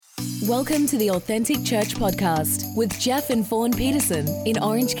Welcome to the Authentic Church Podcast with Jeff and Fawn Peterson in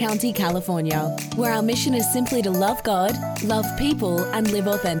Orange County, California, where our mission is simply to love God, love people, and live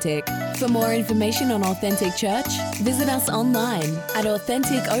authentic. For more information on Authentic Church, visit us online at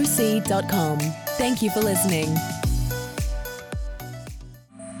AuthenticOC.com. Thank you for listening.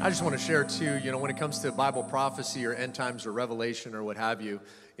 I just want to share too, when it comes to Bible prophecy or end times or revelation or what have you,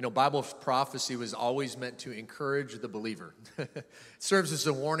 Bible prophecy was always meant to encourage the believer. It serves as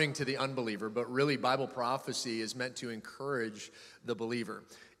a warning to the unbeliever, but really Bible prophecy is meant to encourage the believer.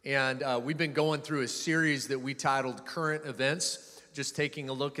 And we've been going through a series that we titled Current Events, just taking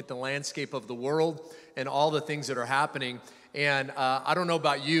a look at the landscape of the world and all the things that are happening. And I don't know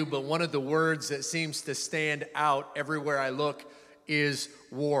about you, but one of the words that seems to stand out everywhere I look is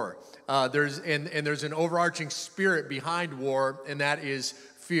war. There's an overarching spirit behind war, and that is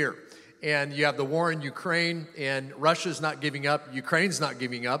fear. And you have the war in Ukraine, and Russia's not giving up, Ukraine's not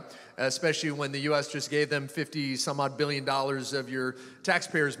giving up, especially when the U.S. just gave them $50-some-odd billion of your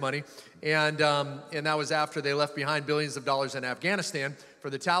taxpayers' money. And that was after they left behind billions of dollars in Afghanistan for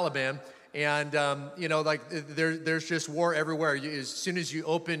the Taliban. And, there's just war everywhere. As soon as you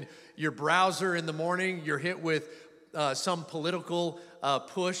open your browser in the morning, you're hit with some political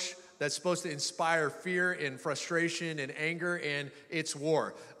push that's supposed to inspire fear and frustration and anger, and it's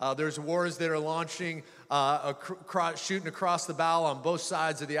war. There's wars that are launching, shooting across the bow on both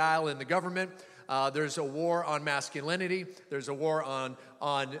sides of the aisle in the government. There's a war on masculinity. There's a war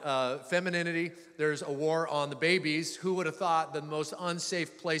on femininity. There's a war on the babies. Who would have thought the most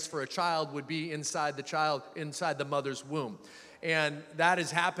unsafe place for a child would be inside the mother's womb? And that is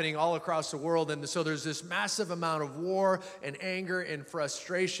happening all across the world. And so there's this massive amount of war and anger and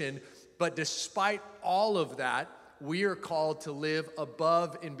frustration. But despite all of that, we are called to live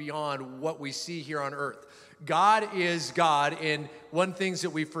above and beyond what we see here on earth. God is God. And one thing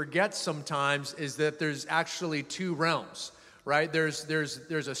that we forget sometimes is that there's actually two realms, right? There's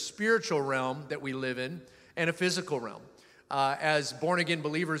a spiritual realm that we live in and a physical realm. As born-again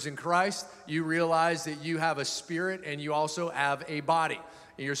believers in Christ, you realize that you have a spirit and you also have a body.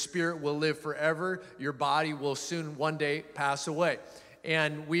 Your spirit will live forever. Your body will soon one day pass away.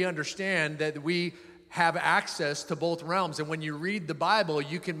 And we understand that we have access to both realms. And when you read the Bible,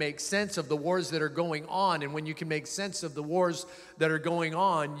 you can make sense of the wars that are going on. And when you can make sense of the wars that are going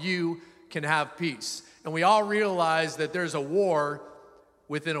on, you can have peace. And we all realize that there's a war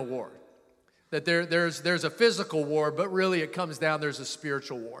within a war. That there's a physical war, but really it comes down, there's a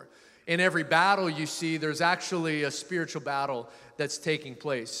spiritual war. In every battle you see, there's actually a spiritual battle that's taking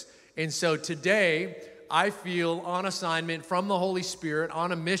place. And so today, I feel on assignment from the Holy Spirit,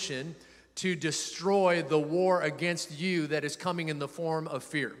 on a mission to destroy the war against you that is coming in the form of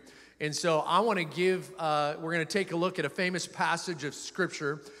fear. And so I want to we're going to take a look at a famous passage of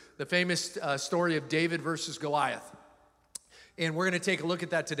Scripture, the famous story of David versus Goliath. And we're going to take a look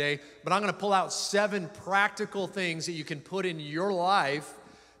at that today. But I'm going to pull out 7 practical things that you can put in your life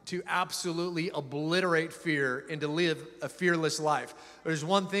to absolutely obliterate fear and to live a fearless life. There's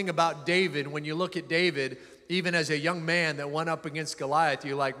one thing about David. When you look at David, even as a young man that went up against Goliath,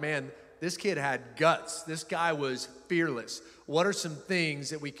 you're like, man, this kid had guts. This guy was fearless. What are some things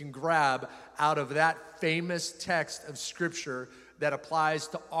that we can grab out of that famous text of Scripture that applies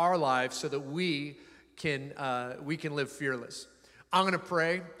to our lives so that we can live fearless? I'm going to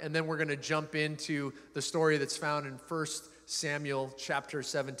pray, and then we're going to jump into the story that's found in 1 Samuel chapter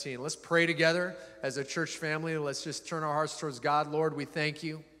 17. Let's pray together as a church family. Let's just turn our hearts towards God. Lord, we thank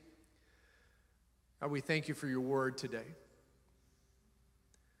you. God, we thank you for your word today.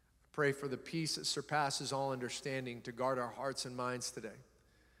 Pray for the peace that surpasses all understanding to guard our hearts and minds today.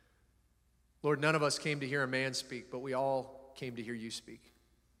 Lord, none of us came to hear a man speak, but we all came to hear you speak.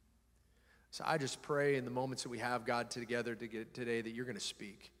 So I just pray in the moments that we have, God, together today that you're going to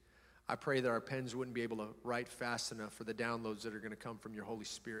speak. I pray that our pens wouldn't be able to write fast enough for the downloads that are going to come from your Holy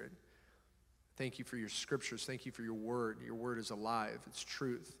Spirit. Thank you for your scriptures. Thank you for your word. Your word is alive. It's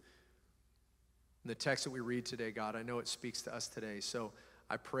truth. And the text that we read today, God, I know it speaks to us today. So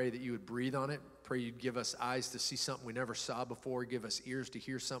I pray that you would breathe on it. Pray you'd give us eyes to see something we never saw before. Give us ears to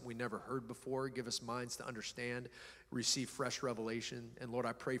hear something we never heard before. Give us minds to understand, receive fresh revelation. And Lord,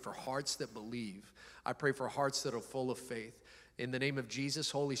 I pray for hearts that believe. I pray for hearts that are full of faith. In the name of Jesus,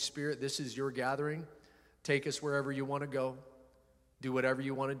 Holy Spirit, this is your gathering. Take us wherever you want to go. Do whatever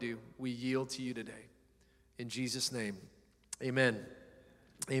you want to do. We yield to you today. In Jesus' name, amen.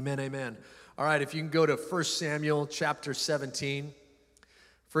 Amen, amen. All right, if you can go to 1 Samuel chapter 17.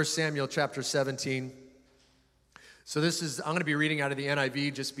 1 Samuel chapter 17. So I'm going to be reading out of the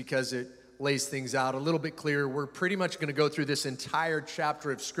NIV just because it lays things out a little bit clearer. We're pretty much going to go through this entire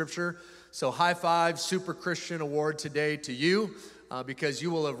chapter of Scripture. So high five, Super Christian Award today to you, because you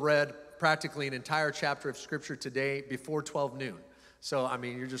will have read practically an entire chapter of Scripture today before 12 noon. So, I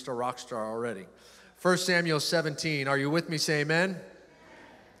mean, you're just a rock star already. 1 Samuel 17. Are you with me? Say amen.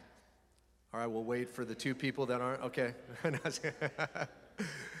 All right, we'll wait for the two people that aren't. Okay.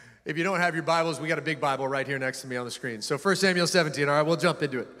 If you don't have your Bibles, we got a big Bible right here next to me on the screen. So 1 Samuel 17. All right, we'll jump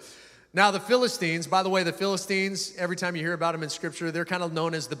into it. Now the Philistines, by the way, the Philistines, every time you hear about them in Scripture, they're kind of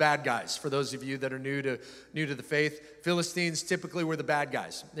known as the bad guys. For those of you that are new to the faith, Philistines typically were the bad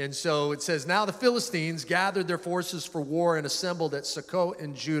guys. And so it says, now the Philistines gathered their forces for war and assembled at Succoth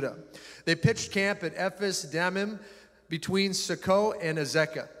in Judah. They pitched camp at Ephes Dammim between Succoth and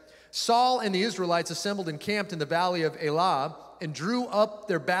Azekah. Saul and the Israelites assembled and camped in the valley of Elah and drew up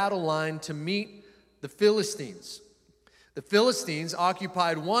their battle line to meet the Philistines. The Philistines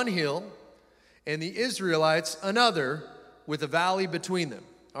occupied one hill and the Israelites another with a valley between them,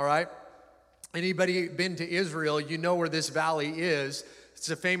 all right? Anybody been to Israel, you know where this valley is. It's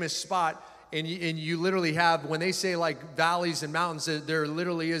a famous spot, and you literally have, when they say like valleys and mountains, there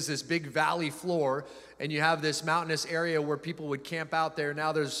literally is this big valley floor, and you have this mountainous area where people would camp out there.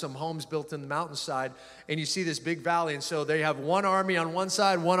 Now there's some homes built in the mountainside, and you see this big valley, and so they have one army on one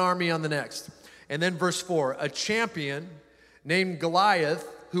side, one army on the next. And then verse 4, a champion named Goliath,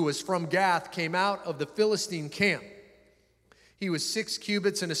 who was from Gath, came out of the Philistine camp. He was 6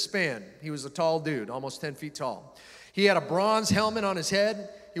 cubits in a span. He was a tall dude, almost 10 feet tall. He had a bronze helmet on his head.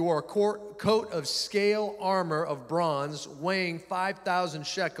 He wore a coat of scale armor of bronze, weighing 5,000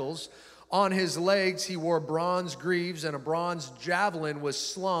 shekels. On his legs he wore bronze greaves, and a bronze javelin was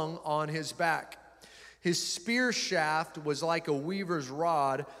slung on his back. His spear shaft was like a weaver's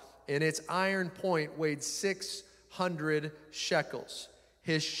rod, and its iron point weighed 600 shekels.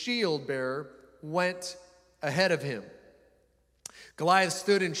 His shield bearer went ahead of him. Goliath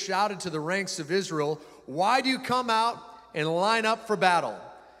stood and shouted to the ranks of Israel, "Why do you come out and line up for battle?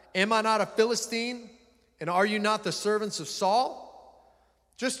 Am I not a Philistine? And are you not the servants of Saul?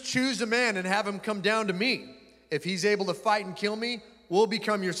 Just choose a man and have him come down to me. If he's able to fight and kill me, we'll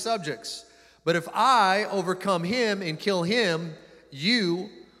become your subjects. But if I overcome him and kill him, you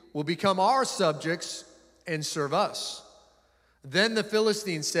will become our subjects and serve us." Then the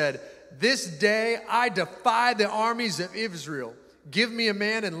Philistines said, "This day I defy the armies of Israel. Give me a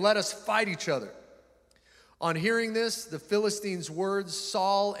man and let us fight each other." On hearing this, the Philistines' words,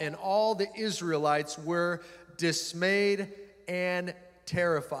 Saul and all the Israelites were dismayed and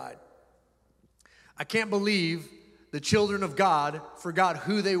terrified. I can't believe the children of God forgot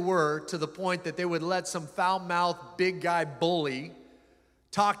who they were to the point that they would let some foul-mouthed big guy bully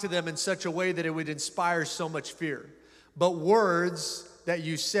talk to them in such a way that it would inspire so much fear. But words that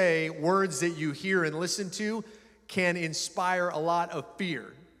you say, words that you hear and listen to, can inspire a lot of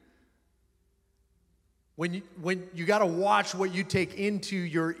fear. When you got to watch what you take into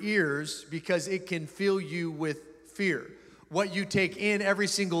your ears, because it can fill you with fear. What you take in every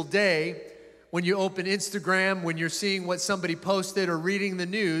single day, when you open Instagram, when you're seeing what somebody posted or reading the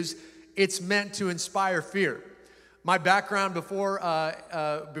news, it's meant to inspire fear. My background before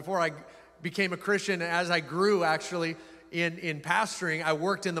I became a Christian, as I grew actually in pastoring, I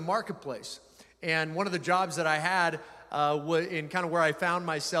worked in the marketplace. And one of the jobs that I had in kind of where I found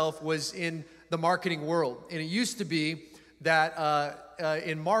myself was in the marketing world. And it used to be that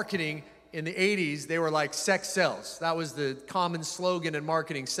in marketing in the 80s, they were like sex sells. That was the common slogan in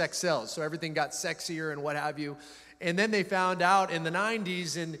marketing, sex sells. So everything got sexier and what have you. And then they found out in the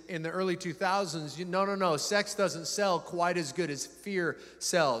 90s and in the early 2000s, no, sex doesn't sell quite as good as fear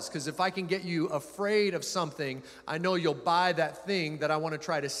sells. Because if I can get you afraid of something, I know you'll buy that thing that I want to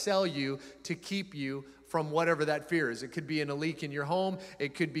try to sell you to keep you from whatever that fear is. It could be a leak in your home.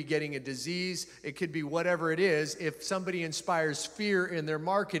 It could be getting a disease. It could be whatever it is. If somebody inspires fear in their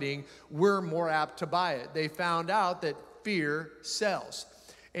marketing, we're more apt to buy it. They found out that fear sells.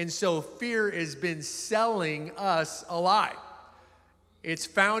 And so fear has been selling us a lie. It's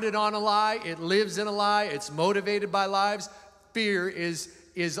founded on a lie. It lives in a lie. It's motivated by lies. Fear is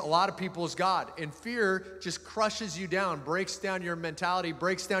a lot of people's God. And fear just crushes you down, breaks down your mentality,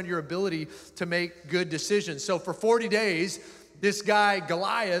 breaks down your ability to make good decisions. So for 40 days, this guy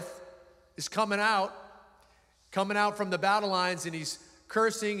Goliath is coming out from the battle lines, and he's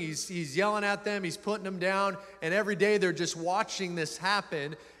cursing, he's yelling at them, he's putting them down, and every day they're just watching this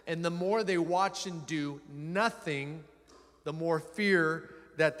happen, and the more they watch and do nothing, the more fear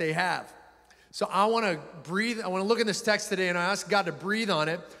that they have. So I want to breathe. I want to look in this text today and I ask God to breathe on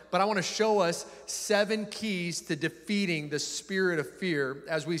it, but I want to show us 7 keys to defeating the spirit of fear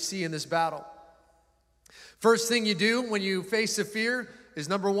as we see in this battle. First thing you do when you face a fear is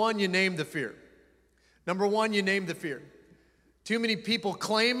number 1, you name the fear. Number 1, you name the fear. Too many people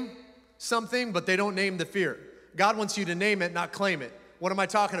claim something, but they don't name the fear. God wants you to name it, not claim it. What am I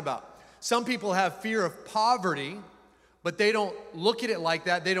talking about? Some people have fear of poverty, but they don't look at it like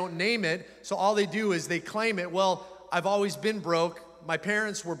that. They don't name it. So all they do is they claim it. Well, I've always been broke. My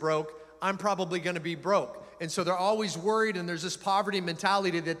parents were broke. I'm probably going to be broke. And so they're always worried, and there's this poverty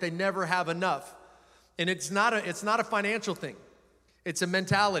mentality that they never have enough. And it's not a financial thing. It's a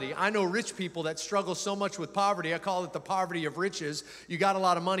mentality. I know rich people that struggle so much with poverty. I call it the poverty of riches. You got a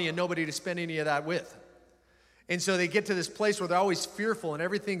lot of money and nobody to spend any of that with. And so they get to this place where they're always fearful and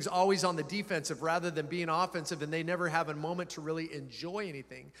everything's always on the defensive rather than being offensive, and they never have a moment to really enjoy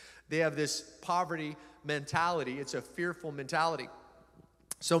anything. They have this poverty mentality. It's a fearful mentality.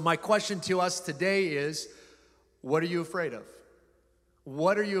 So my question to us today is, what are you afraid of?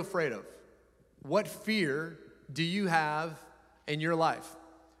 What are you afraid of? What fear do you have in your life?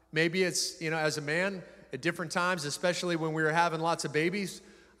 Maybe it's, as a man, at different times, especially when we were having lots of babies,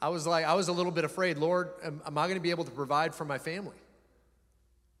 I was a little bit afraid, Lord, am I going to be able to provide for my family?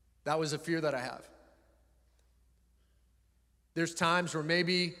 That was a fear that I have. There's times where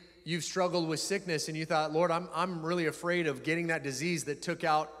maybe you've struggled with sickness and you thought, Lord, I'm really afraid of getting that disease that took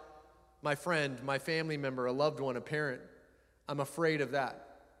out my friend, my family member, a loved one, a parent. I'm afraid of that.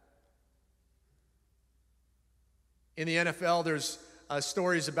 In the NFL, there's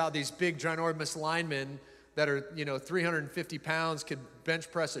stories about these big, ginormous linemen that are, 350 pounds, could bench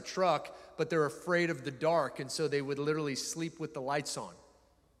press a truck, but they're afraid of the dark, and so they would literally sleep with the lights on.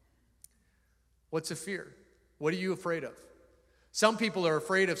 What's a fear? What are you afraid of? Some people are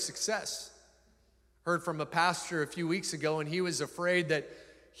afraid of success. Heard from a pastor a few weeks ago, and he was afraid that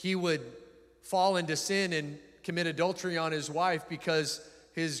he would fall into sin and commit adultery on his wife because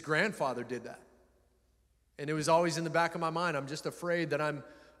his grandfather did that. And it was always in the back of my mind, I'm just afraid that I'm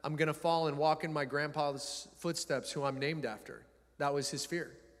going to fall and walk in my grandpa's footsteps, who I'm named after. That was his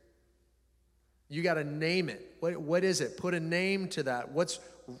fear. You got to name it. What is it? Put a name to that. What's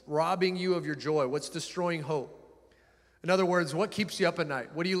robbing you of your joy? What's destroying hope? In other words, what keeps you up at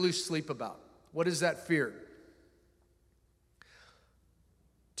night? What do you lose sleep about? What is that fear?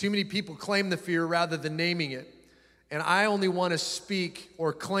 Too many people claim the fear rather than naming it. And I only want to speak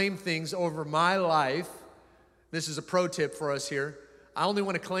or claim things over my life. This is a pro tip for us here. I only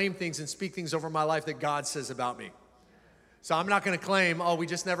want to claim things and speak things over my life that God says about me. So I'm not going to claim, we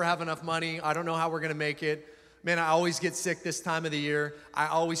just never have enough money. I don't know how we're going to make it. Man, I always get sick this time of the year. I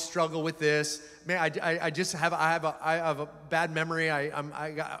always struggle with this. Man, I have a bad memory.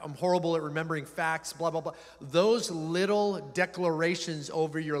 I'm horrible at remembering facts, blah, blah, blah. Those little declarations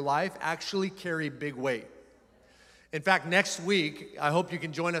over your life actually carry big weight. In fact, next week, I hope you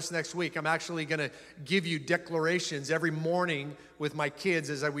can join us next week. I'm actually going to give you declarations every morning with my kids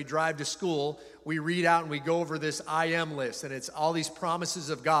as we drive to school. We read out and we go over this I am list, and it's all these promises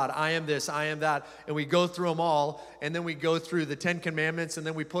of God. I am this, I am that, and we go through them all, and then we go through the 10 Commandments, and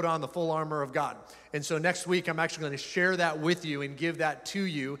then we put on the full armor of God. And so next week, I'm actually going to share that with you and give that to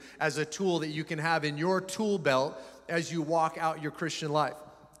you as a tool that you can have in your tool belt as you walk out your Christian life.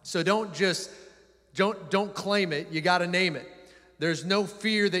 So don't claim it, you got to name it. There's no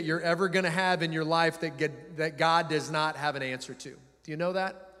fear that you're ever going to have in your life that God does not have an answer to. Do you know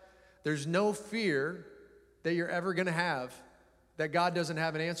that? There's no fear that you're ever going to have that God doesn't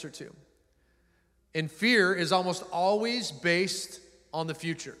have an answer to. And fear is almost always based on the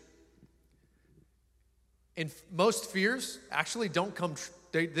future. And most fears actually don't come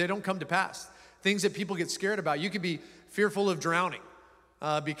to pass. Things that people get scared about. You could be fearful of drowning.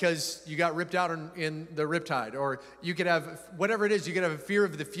 Because you got ripped out in the riptide, or you could have, whatever it is, you could have a fear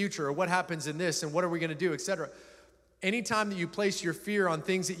of the future, or what happens in this, and what are we going to do, etc. Anytime that you place your fear on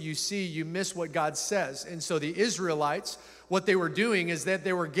things that you see, you miss what God says. And so the Israelites, what they were doing is that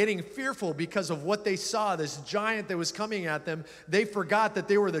they were getting fearful because of what they saw, this giant that was coming at them. They forgot that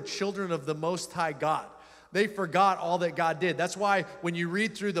they were the children of the Most High God. They forgot all that God did. That's why when you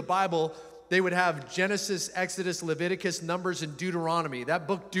read through the Bible, they would have Genesis, Exodus, Leviticus, Numbers, and Deuteronomy. That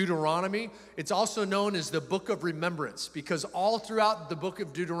book, Deuteronomy, it's also known as the book of remembrance, because all throughout the book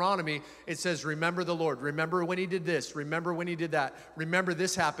of Deuteronomy, it says, remember the Lord. Remember when he did this. Remember when he did that. Remember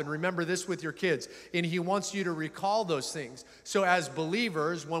this happened. Remember this with your kids. And he wants you to recall those things. So as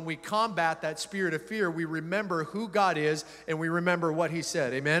believers, when we combat that spirit of fear, we remember who God is and we remember what he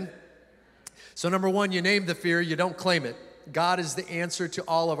said. Amen? So number one, you name the fear, you don't claim it. God is the answer to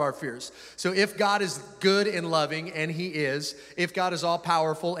all of our fears. So if God is good and loving, and he is, if God is all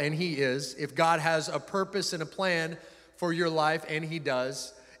powerful, and he is, if God has a purpose and a plan for your life, and he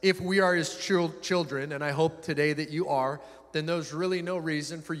does, if we are his children, and I hope today that you are, then there's really no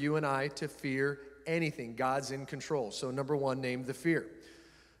reason for you and I to fear anything. God's in control. So number one, name the fear.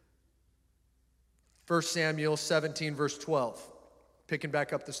 1 Samuel 17, verse 12. Picking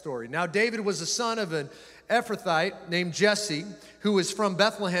back up the story. Now David was the son of an Ephrathite named Jesse, who was from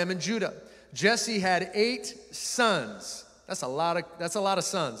Bethlehem in Judah. Jesse had 8 sons. That's a lot of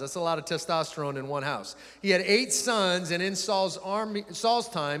sons. That's a lot of testosterone in one house. He had 8 sons, and in Saul's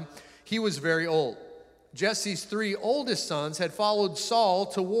time, he was very old. Jesse's 3 oldest sons had followed Saul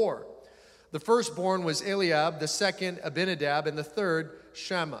to war. The firstborn was Eliab, the second Abinadab, and the third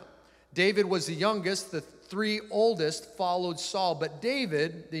Shammah. David was the youngest. The 3 oldest followed Saul, but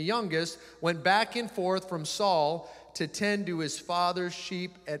David, the youngest, went back and forth from Saul to tend to his father's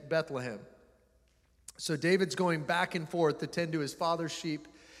sheep at Bethlehem. So David's going back and forth to tend to his father's sheep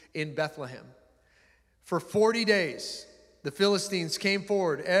in Bethlehem. For 40 days, the Philistines came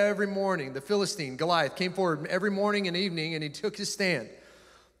forward every morning. The Philistine, Goliath, came forward every morning and evening, and he took his stand.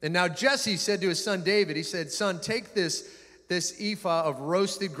 And now Jesse said to his son David, he said, son, take this ephah of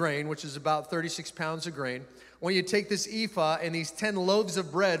roasted grain, which is about 36 pounds of grain. I want you to take this ephah and these 10 loaves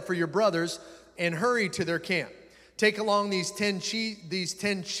of bread for your brothers and hurry to their camp. Take along these 10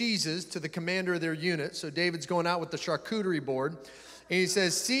 cheeses to the commander of their unit. So David's going out with the charcuterie board. And he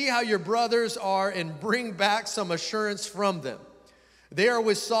says, see how your brothers are and bring back some assurance from them. They are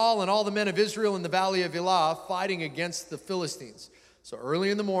with Saul and all the men of Israel in the valley of Elah fighting against the Philistines. So early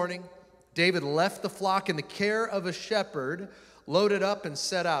in the morning, David left the flock in the care of a shepherd, loaded up and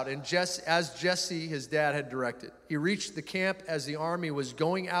set out, and as Jesse, his dad, had directed. He reached the camp as the army was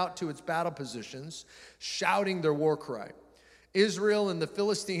going out to its battle positions, shouting their war cry. Israel and the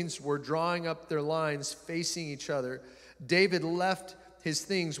Philistines were drawing up their lines facing each other. David left his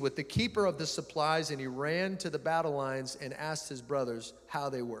things with the keeper of the supplies, and he ran to the battle lines and asked his brothers how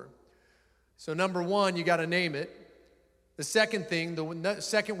they were. So number one, you got to name it. The second thing, the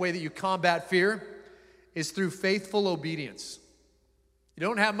second way that you combat fear is through faithful obedience. You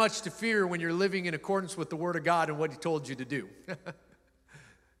don't have much to fear when you're living in accordance with the Word of God and what He told you to do.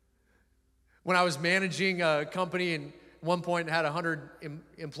 When I was managing a company and at one point had 100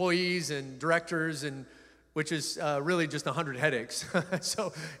 employees and directors, and which is really just 100 headaches.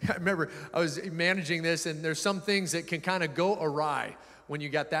 So I remember I was managing this, and there's some things that can kind of go awry when you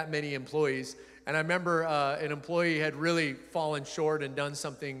got that many employees. And I remember an employee had really fallen short and done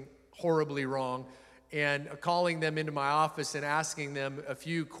something horribly wrong, and calling them into my office and asking them a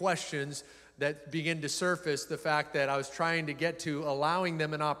few questions that began to surface the fact that I was trying to get to allowing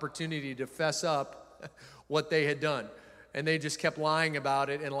them an opportunity to fess up what they had done. And they just kept lying about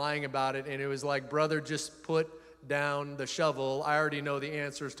it, and it was like, brother, just put down the shovel. I already know the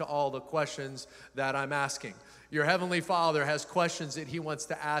answers to all the questions that I'm asking. Your Heavenly Father has questions that He wants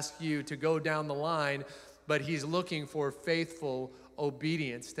to ask you to go down the line, but He's looking for faithful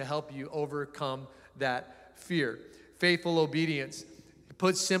obedience to help you overcome that fear. Faithful obedience.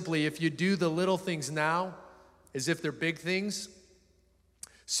 Put simply, if you do the little things now as if they're big things,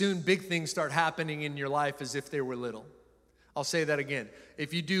 soon big things start happening in your life as if they were little. I'll say that again.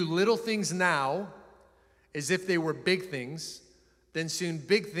 If you do little things now as if they were big things, then soon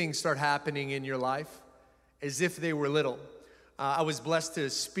big things start happening in your life as if they were little. I was blessed to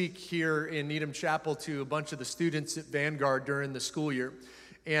speak here in Needham Chapel to a bunch of the students at Vanguard during the school year.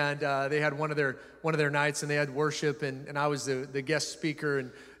 And they had one of their nights, and they had worship, and I was the guest speaker,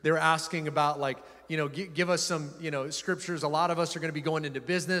 and they were asking about, like, give us some, scriptures. A lot of us are going to be going into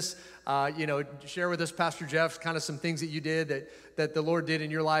business. Share with us, Pastor Jeff, kind of some things that you did that the Lord did in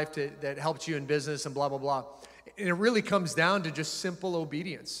your life that helped you in business and blah, blah, blah. And it really comes down to just simple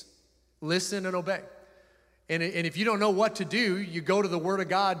obedience. Listen and obey. And if you don't know what to do, you go to the Word of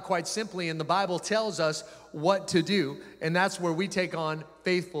God quite simply, and the Bible tells us what to do, and that's where we take on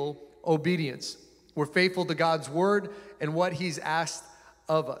faithful obedience. We're faithful to God's Word and what He's asked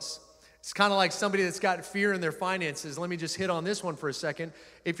of us. It's kind of like somebody that's got fear in their finances. Let me just hit on this one for a second.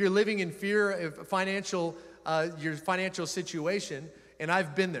 If you're living in fear of your financial situation, and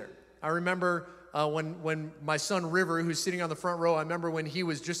I've been there. I remember when my son River, who's sitting on the front row, I remember when he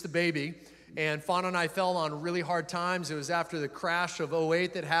was just a baby, and Fawn and I fell on really hard times. It was after the crash of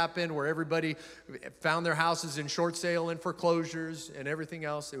 2008 that happened, where everybody found their houses in short sale and foreclosures and everything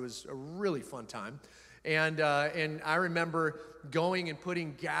else. It was a really fun time. And I remember going and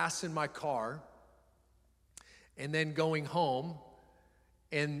putting gas in my car and then going home,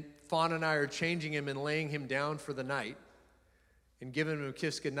 and Fawn and I are changing him and laying him down for the night. and giving him a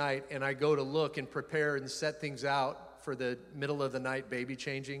kiss goodnight, and I go to look and prepare and set things out for the middle of the night baby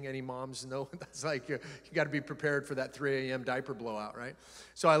changing. Any moms know that's like you got to be prepared for that 3 a.m. diaper blowout, right?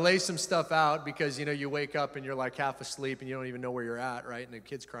 So I lay some stuff out because, you wake up and you're like half asleep and you don't even know where you're at, right? And the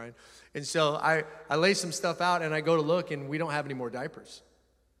kid's crying. And so I lay some stuff out and I go to look and we don't have any more diapers.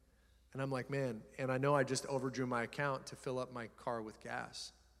 And I'm like, man, and I know I just overdrew my account to fill up my car with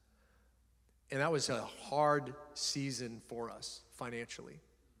gas. And that was a hard season for us financially.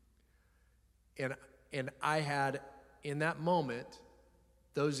 And I had, in that moment,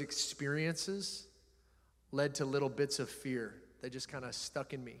 those experiences led to little bits of fear that just kind of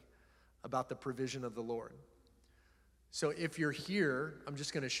stuck in me about the provision of the Lord. So if you're here, I'm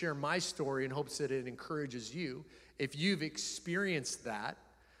just going to share my story in hopes that it encourages you. If you've experienced that,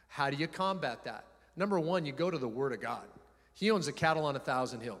 how do you combat that? Number one, you go to the Word of God. He owns a cattle on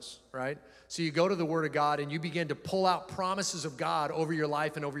 1,000 hills, right? So you go to the Word of God and you begin to pull out promises of God over your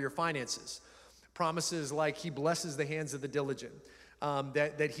life and over your finances. Promises like he blesses the hands of the diligent,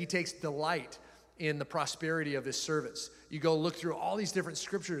 that he takes delight in the prosperity of his servants. You go look through all these different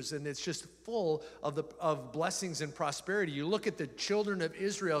scriptures and it's just full of blessings and prosperity. You look at the children of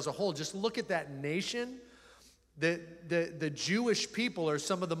Israel as a whole, just look at that nation. The Jewish people are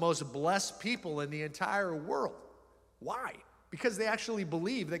some of the most blessed people in the entire world. Why? Because they actually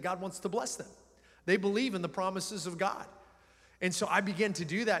believe that God wants to bless them. They believe in the promises of God. And so I began to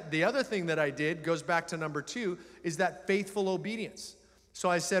do that. The other thing that I did goes back to number 2, is that faithful obedience. So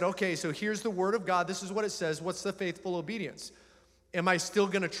I said, okay, so here's the Word of God. This is what it says. What's the faithful obedience? Am I still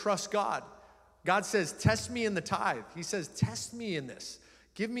going to trust God? God says, test me in the tithe. He says, test me in this.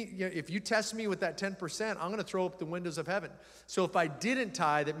 Give me, if you test me with that 10%, I'm going to throw up the windows of heaven. So if I didn't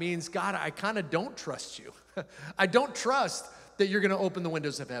tithe, it means, God, I kind of don't trust you. I don't trust that you're going to open the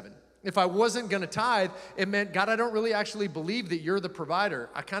windows of heaven. If I wasn't going to tithe, it meant, God, I don't really actually believe that you're the provider.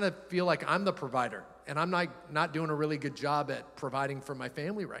 I kind of feel like I'm the provider, and I'm not doing a really good job at providing for my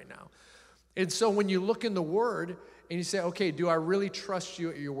family right now. And so when you look in the Word and you say, okay, do I really trust you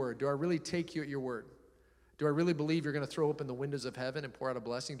at your word? Do I really take you at your word? Do I really believe you're going to throw open the windows of heaven and pour out a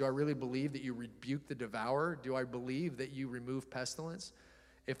blessing? Do I really believe that you rebuke the devourer? Do I believe that you remove pestilence?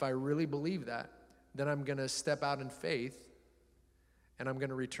 If I really believe that, then I'm going to step out in faith and I'm going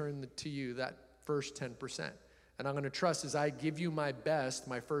to return to you that first 10%. And I'm going to trust as I give you my best,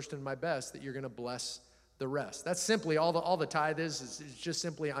 my first and my best, that you're going to bless the rest. That's simply all the tithe is just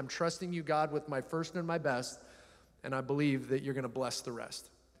simply, I'm trusting you, God, with my first and my best, and I believe that you're going to bless the rest.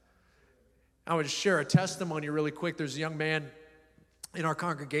 I would share a testimony really quick. There's a young man in our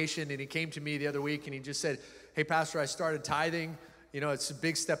congregation, and he came to me the other week, and he just said, hey, Pastor, I started tithing. It's a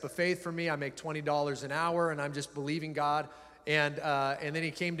big step of faith for me. I make $20 an hour, and I'm just believing God. And then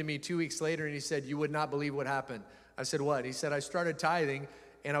he came to me 2 weeks later, and he said, you would not believe what happened. I said, what? He said, I started tithing,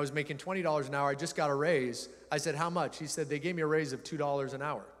 and I was making $20 an hour. I just got a raise. I said, how much? He said, they gave me a raise of $2 an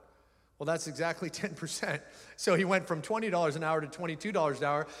hour. Well, that's exactly 10%. So he went from $20 an hour to $22 an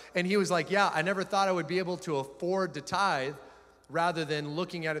hour. And he was like, yeah, I never thought I would be able to afford to tithe rather than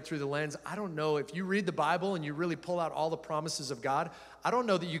looking at it through the lens. I don't know if you read the Bible and you really pull out all the promises of God, I don't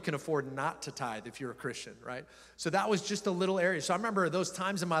know that you can afford not to tithe if you're a Christian, right? So that was just a little area. So I remember those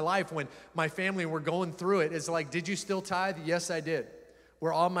times in my life when my family were going through it. It's like, did you still tithe? Yes, I did.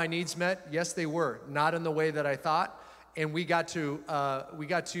 Were all my needs met? Yes, they were. Not in the way that I thought. And we got to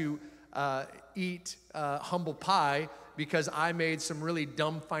eat humble pie because I made some really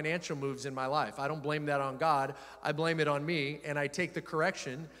dumb financial moves in my life. I don't blame that on God. I blame it on me, and I take the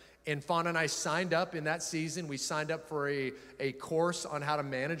correction. And Fawn and I signed up in that season. We signed up for a course on how to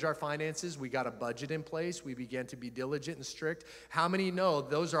manage our finances. We got a budget in place. We began to be diligent and strict. How many know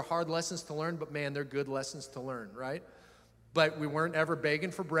those are hard lessons to learn, but man, they're good lessons to learn, right? But we weren't ever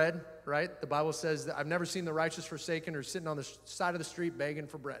begging for bread, right? The Bible says that I've never seen the righteous forsaken or sitting on the side of the street begging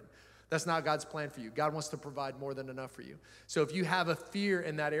for bread. That's not God's plan for you. God wants to provide more than enough for you. So if you have a fear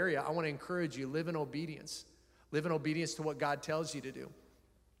in that area, I want to encourage you, live in obedience. Live in obedience to what God tells you to do.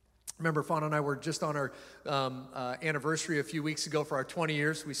 Remember, Fawn and I were just on our anniversary a few weeks ago for our 20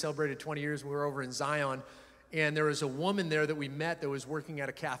 years. We celebrated 20 years. We were over in Zion, and there was a woman there that we met that was working at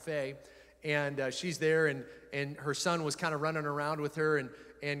a cafe, and she's there, and her son was kind of running around with her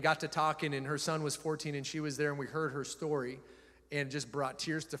and got to talking, and her son was 14, and she was there, and we heard her story. And just brought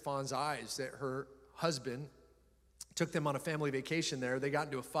tears to Fawn's eyes that her husband took them on a family vacation there. They got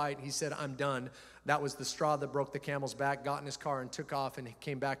into a fight. He said, I'm done. That was the straw that broke the camel's back, got in his car and took off and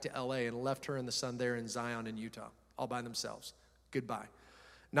came back to LA and left her and the son there in Zion in Utah, all by themselves. Goodbye.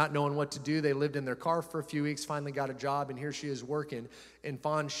 Not knowing what to do, they lived in their car for a few weeks, finally got a job, and here she is working. And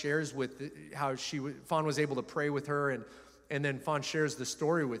Fawn shares with how Fawn was able to pray with her And then Fawn shares the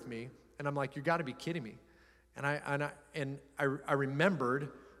story with me, and I'm like, you got to be kidding me. And I remembered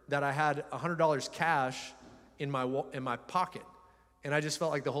that I had $100 cash in my pocket, and I just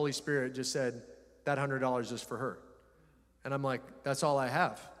felt like the Holy Spirit just said, that $100 is for her. And I'm like, that's all I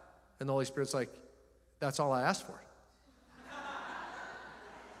have. And the Holy Spirit's like, that's all I asked for.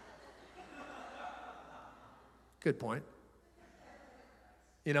 Good point.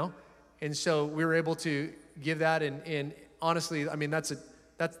 You know? And so we were able to give that, and honestly, I mean, that's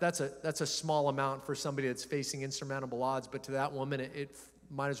a small amount for somebody that's facing insurmountable odds, but to that woman, it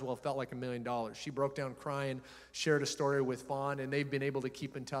might as well have felt like $1 million. She broke down crying, shared a story with Fawn, and they've been able to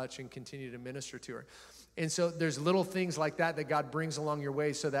keep in touch and continue to minister to her. And so there's little things like that that God brings along your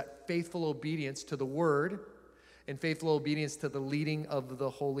way, so that faithful obedience to the Word and faithful obedience to the leading of the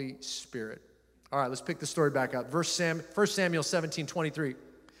Holy Spirit. All right, let's pick the story back up. 1 Samuel 17:23.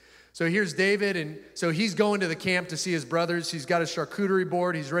 So here's David, and so he's going to the camp to see his brothers. He's got a charcuterie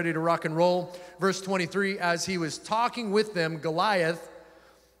board. He's ready to rock and roll. Verse 23, as he was talking with them, Goliath,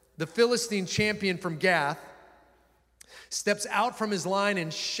 the Philistine champion from Gath, steps out from his line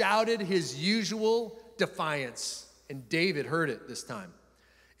and shouted his usual defiance. And David heard it this time.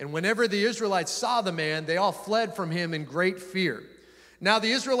 And whenever the Israelites saw the man, they all fled from him in great fear. Now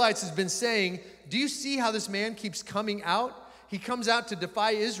the Israelites has been saying, do you see how this man keeps coming out? He comes out to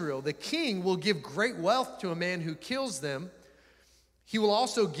defy Israel. The king will give great wealth to a man who kills them. He will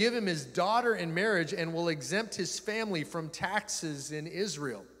also give him his daughter in marriage and will exempt his family from taxes in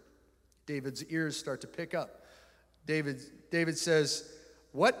Israel. David's ears start to pick up. David says,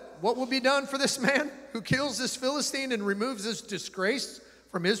 what will be done for this man who kills this Philistine and removes this disgrace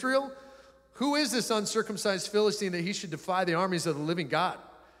from Israel? Who is this uncircumcised Philistine that he should defy the armies of the living God?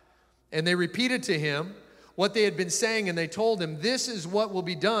 And they repeated to him what they had been saying, and they told him, this is what will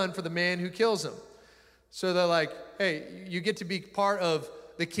be done for the man who kills him. So they're like, hey, you get to be part of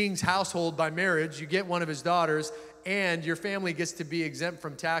the king's household by marriage. You get one of his daughters, and your family gets to be exempt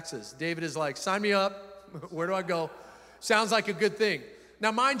from taxes. David is like, sign me up. Where do I go? Sounds like a good thing.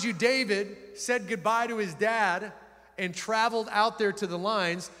 Now, mind you, David said goodbye to his dad and traveled out there to the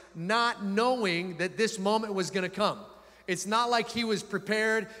lines, not knowing that this moment was going to come. It's not like he was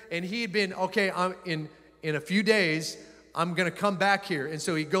prepared and he had been, okay, I'm in a few days, I'm going to come back here. And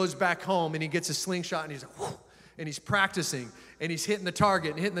so he goes back home and he gets a slingshot and he's like, whoo, and he's practicing and he's hitting the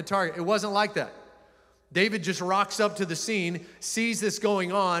target and hitting the target. It wasn't like that. David just rocks up to the scene, sees this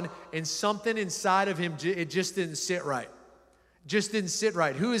going on, and something inside of him, it just didn't sit right. Just didn't sit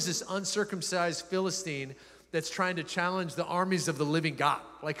right. Who is this uncircumcised Philistine that's trying to challenge the armies of the living God?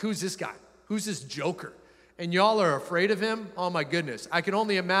 Like, who's this guy? Who's this joker? And y'all are afraid of him? Oh my goodness. I can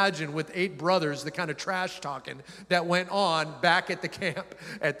only imagine with 8 brothers the kind of trash talking that went on back at the camp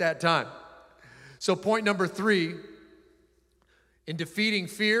at that time. So point number 3, in defeating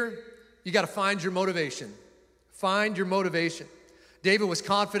fear, you got to find your motivation. Find your motivation. David was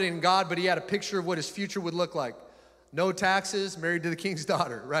confident in God, but he had a picture of what his future would look like. No taxes, married to the king's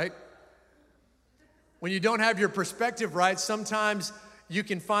daughter, right? When you don't have your perspective right, sometimes you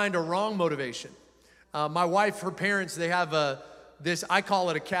can find a wrong motivation. My wife, her parents, they have I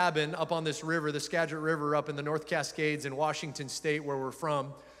call it a cabin up on this river, the Skagit River up in the North Cascades in Washington State where we're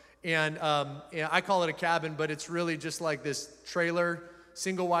from. And I call it a cabin, but it's really just like this trailer,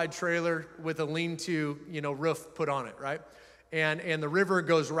 single wide trailer with a lean-to, roof put on it, right? And the river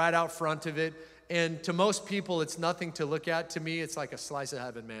goes right out front of it. And to most people, it's nothing to look at. To me, it's like a slice of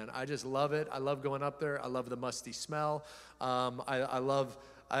heaven, man. I just love it. I love going up there. I love the musty smell. I love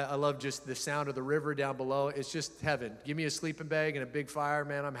just the sound of the river down below. It's just heaven. Give me a sleeping bag and a big fire,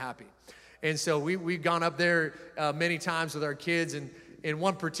 man, I'm happy. And so we've gone up there many times with our kids. And in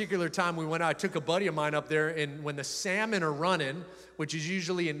one particular time we went out, I took a buddy of mine up there, and when the salmon are running, which is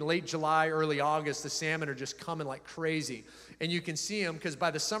usually in late July, early August, the salmon are just coming like crazy. And you can see them because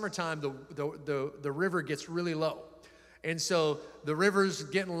by the summertime, the river gets really low. And so the river's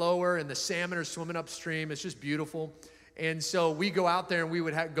getting lower and the salmon are swimming upstream. It's just beautiful. And so we go out there and we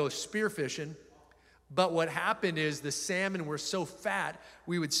would go spear fishing. But what happened is the salmon were so fat,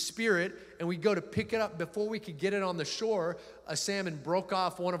 we would spear it and we'd go to pick it up. Before we could get it on the shore, a salmon broke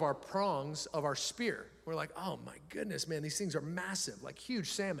off one of our prongs of our spear. We're like, oh my goodness, man, these things are massive, like huge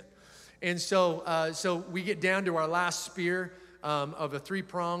salmon. And so we get down to our last spear of a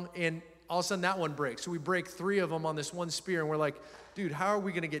 3-prong, and all of a sudden that one breaks. So we break 3 of them on this one spear, and we're like, dude, how are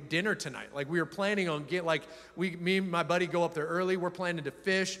we gonna get dinner tonight? Like, we were planning on me and my buddy go up there early. We're planning to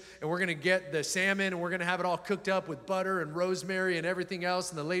fish, and we're gonna get the salmon, and we're gonna have it all cooked up with butter and rosemary and everything else.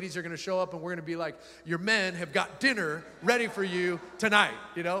 And the ladies are gonna show up, and we're gonna be like, your men have got dinner ready for you tonight,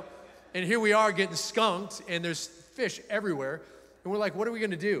 And here we are getting skunked, and there's fish everywhere. And we're like, what are we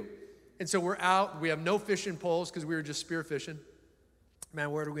going to do? And so we're out. We have no fishing poles because we were just spear fishing. Man,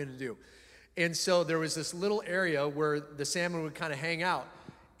 what are we going to do? And so there was this little area where the salmon would kind of hang out.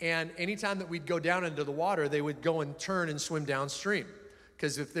 And anytime that we'd go down into the water, they would go and turn and swim downstream.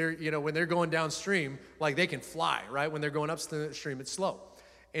 Because if they're, when they're going downstream, like they can fly, right? When they're going upstream, it's slow.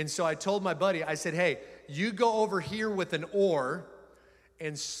 And so I told my buddy, I said, hey, you go over here with an oar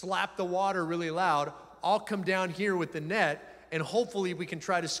and slap the water really loud. I'll come down here with the net, and hopefully we can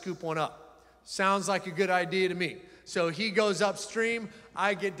try to scoop one up. Sounds like a good idea to me. So he goes upstream,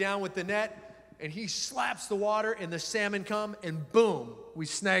 I get down with the net, and he slaps the water, and the salmon come, and boom, we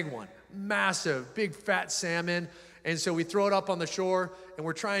snag one. Massive, big fat salmon. And so we throw it up on the shore, and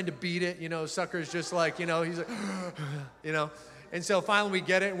we're trying to beat it. Sucker's just like, he's like, And so finally we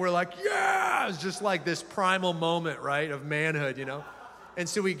get it, and we're like, yeah! It's just like this primal moment, right, of manhood, And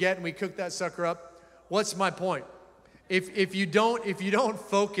so we get and we cook that sucker up. What's my point? If you don't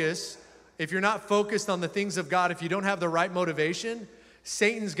focus, if you're not focused on the things of God, if you don't have the right motivation,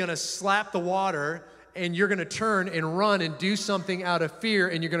 Satan's gonna slap the water, and you're gonna turn and run and do something out of fear,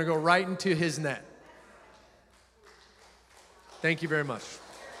 and you're gonna go right into his net. Thank you very much.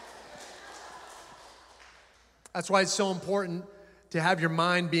 That's why it's so important to have your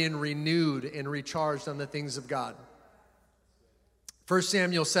mind being renewed and recharged on the things of God. 1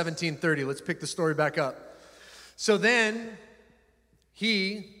 Samuel 17:30, let's pick the story back up. So then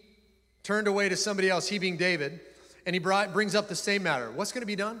he turned away to somebody else, he being David, and he brings up the same matter. What's going to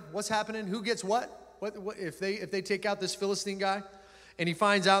be done? What's happening? Who gets what? What if they take out this Philistine guy? And he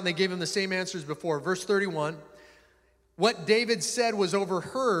finds out, and they gave him the same answers before. Verse 31, what David said was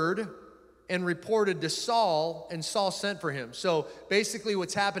overheard and reported to Saul, and Saul sent for him. So basically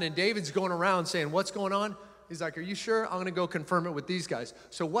what's happening, David's going around saying, what's going on? He's like, are you sure? I'm going to go confirm it with these guys.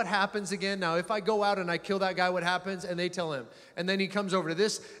 So what happens again? Now, if I go out and I kill that guy, what happens? And they tell him. And then he comes over to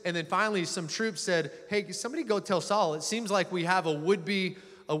this. And then finally, some troops said, hey, somebody go tell Saul. It seems like we have a would-be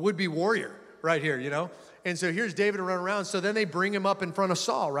warrior right here, And so here's David running around. So then they bring him up in front of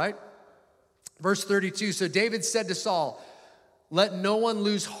Saul, right? Verse 32, so David said to Saul, let no one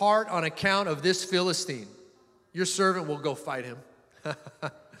lose heart on account of this Philistine. Your servant will go fight him.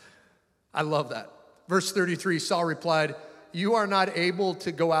 I love that. Verse 33, Saul replied, you are not able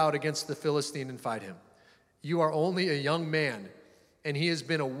to go out against the Philistine and fight him. You are only a young man, and he has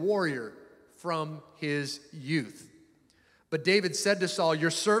been a warrior from his youth. But David said to Saul,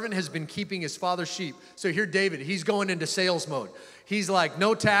 your servant has been keeping his father's sheep. So here David, he's going into sales mode. He's like,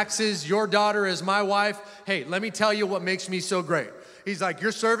 no taxes, your daughter is my wife. Hey, let me tell you what makes me so great. He's like,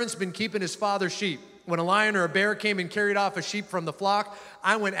 your servant's been keeping his father's sheep. When a lion or a bear came and carried off a sheep from the flock,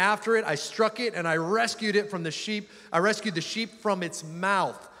 I went after it, I struck it, and I rescued it from the sheep. I rescued the sheep from its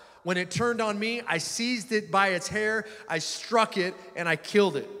mouth. When it turned on me, I seized it by its hair, I struck it, and I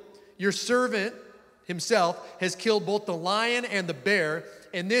killed it. Your servant himself has killed both the lion and the bear,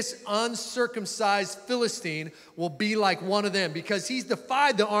 and this uncircumcised Philistine will be like one of them because he's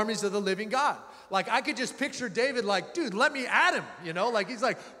defied the armies of the living God. Like, I could just picture David like, dude, let me at him, Like, he's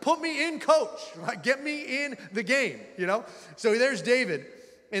like, put me in, coach. Like, get me in the game, So there's David.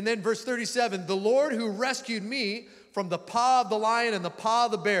 And then verse 37, the Lord who rescued me from the paw of the lion and the paw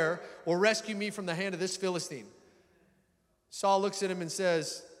of the bear will rescue me from the hand of this Philistine. Saul looks at him and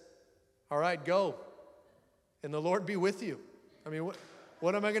says, all right, go. And the Lord be with you. I mean,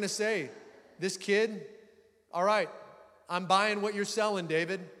 what am I going to say? This kid, all right, I'm buying what you're selling,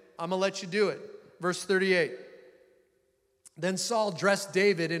 David. I'm going to let you do it. Verse 38. Then Saul dressed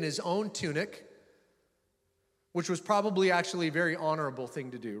David in his own tunic, which was probably actually a very honorable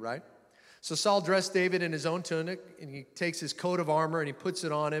thing to do, right? So Saul dressed David in his own tunic, and he takes his coat of armor and he puts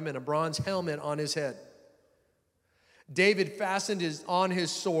it on him and a bronze helmet on his head. David fastened on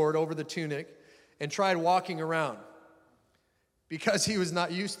his sword over the tunic and tried walking around because he was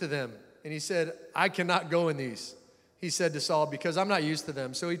not used to them. And he said, I cannot go in these. He said to Saul, because I'm not used to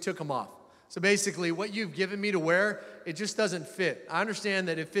them. So he took them off. So basically, what you've given me to wear, it just doesn't fit. I understand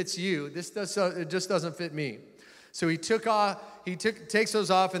that it fits you. It just doesn't fit me. So he takes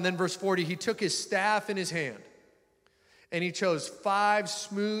those off, and then verse 40, he took his staff in his hand, and he chose 5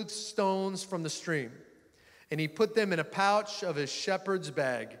 smooth stones from the stream, and he put them in a pouch of his shepherd's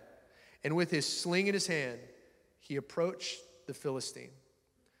bag, and with his sling in his hand, he approached the Philistine.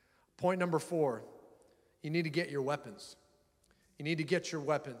 Point number 4, you need to get your weapons. You need to get your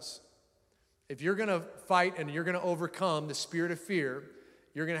weapons. If you're going to fight and you're going to overcome the spirit of fear,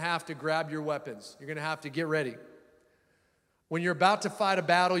 you're going to have to grab your weapons. You're going to have to get ready. When you're about to fight a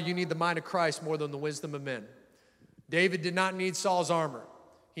battle, you need the mind of Christ more than the wisdom of men. David did not need Saul's armor.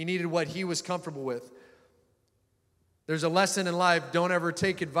 He needed what he was comfortable with. There's a lesson in life: don't ever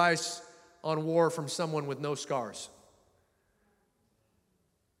take advice on war from someone with no scars.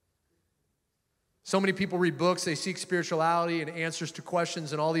 So many people read books, they seek spirituality and answers to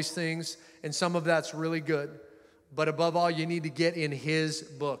questions and all these things, and some of that's really good. But above all, you need to get in His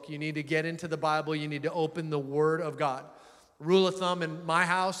book. You need to get into the Bible. You need to open the Word of God. Rule of thumb in my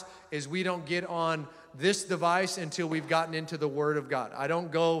house is we don't get on this device until we've gotten into the Word of God. I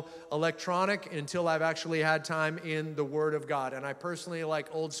don't go electronic until I've actually had time in the Word of God. And I personally like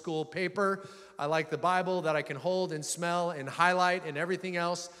old school paper. I like the Bible that I can hold and smell and highlight and everything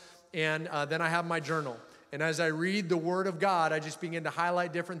else. And then I have my journal. And as I read the Word of God, I just begin to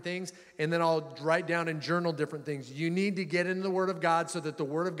highlight different things, and then I'll write down and journal different things. You need to get into the Word of God so that the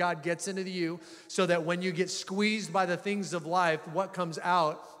Word of God gets into you, so that when you get squeezed by the things of life, what comes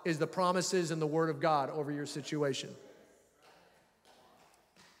out is the promises and the Word of God over your situation.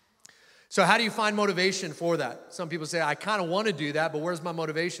 So how do you find motivation for that? Some people say, I kind of want to do that, but where's my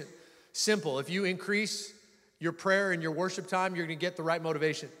motivation? Simple. If you increase your prayer and your worship time, you're going to get the right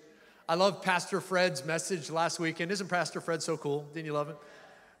motivation. I love Pastor Fred's message last weekend. Isn't Pastor Fred so cool? Didn't you love it?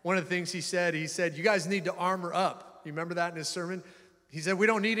 One of the things he said, you guys need to armor up. You remember that in his sermon? He said, we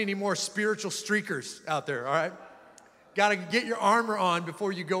don't need any more spiritual streakers out there, all right? Got to get your armor on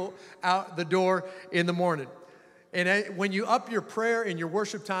before you go out the door in the morning. And when you up your prayer and your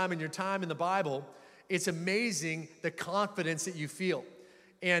worship time and your time in the Bible, it's amazing the confidence that you feel.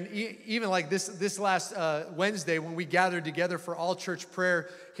 And even like this last Wednesday, when we gathered together for all church prayer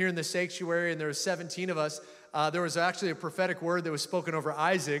here in the sanctuary, and there were 17 of us, there was actually a prophetic word that was spoken over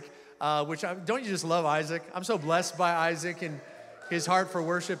Isaac, don't you just love Isaac? I'm so blessed by Isaac and his heart for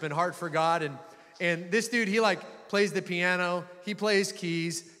worship and heart for God. And this dude, he like plays the piano, he plays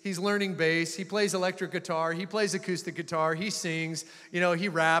keys, he's learning bass, he plays electric guitar, he plays acoustic guitar, he sings, he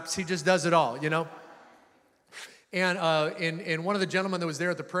raps, he just does it all, And one of the gentlemen that was there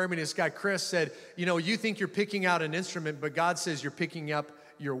at the prayer meeting, this guy Chris, said, you think you're picking out an instrument, but God says you're picking up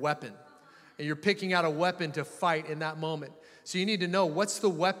your weapon. And you're picking out a weapon to fight in that moment. So you need to know, what's the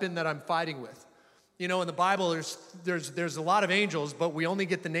weapon that I'm fighting with? In the Bible, there's a lot of angels, but we only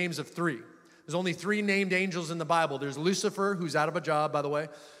get the names of 3. There's only 3 named angels in the Bible. There's Lucifer, who's out of a job, by the way.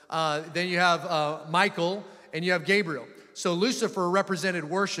 Then you have Michael, and you have Gabriel. So Lucifer represented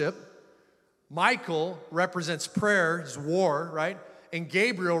worship. Michael represents prayer, his war, right? And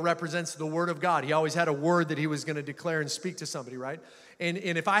Gabriel represents the Word of God. He always had a word that he was going to declare and speak to somebody, right? And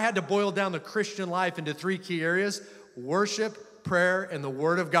if I had to boil down the Christian life into 3 key areas: worship, prayer, and the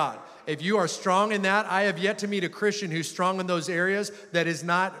Word of God. If you are strong in that, I have yet to meet a Christian who's strong in those areas that is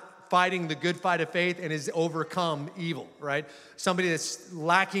not fighting the good fight of faith and has overcome evil, right? Somebody that's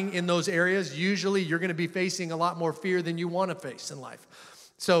lacking in those areas, usually you're going to be facing a lot more fear than you want to face in life.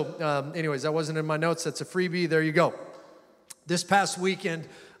 So anyways, that wasn't in my notes. That's a freebie. There you go. This past weekend,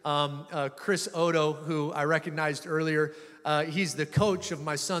 Chris Odo, who I recognized earlier, he's the coach of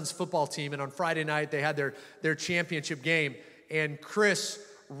my son's football team. And on Friday night, they had their championship game. And Chris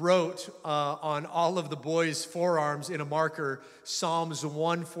wrote on all of the boys' forearms in a marker, Psalms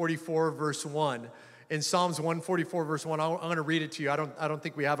 144, verse 1. In Psalms 144, verse 1, I'm going to read it to you. I don't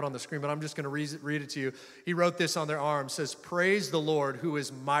think we have it on the screen, but I'm just going to read it to you. He wrote this on their arms. It says, "Praise the Lord, who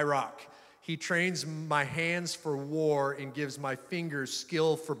is my rock. He trains my hands for war and gives my fingers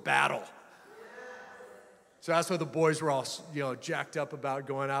skill for battle." So that's what the boys were all, jacked up about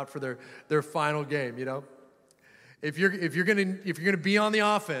going out for their final game. If you're gonna be on the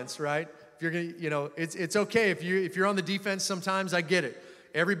offense, right? If you're gonna, it's okay if you're on the defense. Sometimes I get it.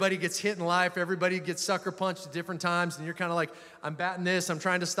 Everybody gets hit in life. Everybody gets sucker punched at different times. And you're kind of like, I'm batting this. I'm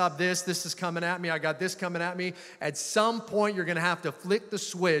trying to stop this. This is coming at me. I got this coming at me. At some point, you're going to have to flick the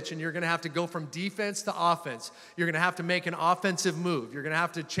switch, and you're going to have to go from defense to offense. You're going to have to make an offensive move. You're going to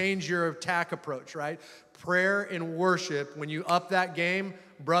have to change your attack approach, right? Prayer and worship, when you up that game,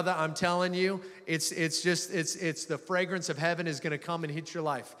 brother, I'm telling you, it's the fragrance of heaven is going to come and hit your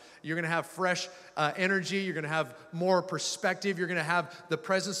life. You're going to have fresh energy. You're going to have more perspective. You're going to have the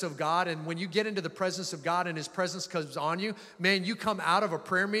presence of God. And when you get into the presence of God and His presence comes on you, man, you come out of a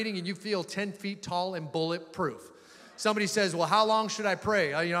prayer meeting and you feel 10 feet tall and bulletproof. Somebody says, well, how long should I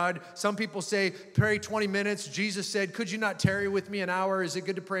pray? Some people say, pray 20 minutes. Jesus said, could you not tarry with me an hour? Is it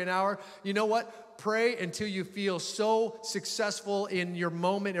good to pray an hour? You know what? Pray until you feel so successful in your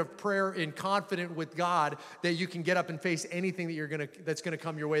moment of prayer and confident with God that you can get up and face anything that's gonna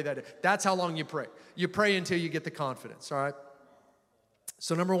come your way that day. That's how long you pray. You pray until you get the confidence, all right?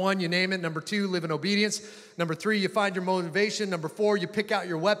 So number 1, you name it. Number 2, live in obedience. Number 3, you find your motivation. Number 4, you pick out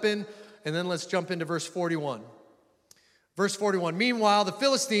your weapon. And then let's jump into verse 41. Verse 41, meanwhile, the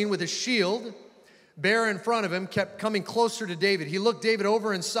Philistine with his shield bear in front of him, kept coming closer to David. He looked David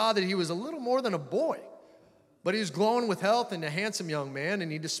over and saw that he was a little more than a boy, but he was glowing with health and a handsome young man,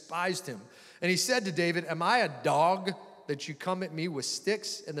 and he despised him. And he said to David, am I a dog that you come at me with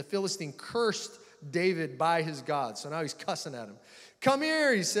sticks? And the Philistine cursed David by his God. So now he's cussing at him. Come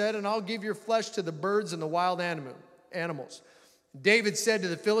here, he said, and I'll give your flesh to the birds and the wild animals. David said to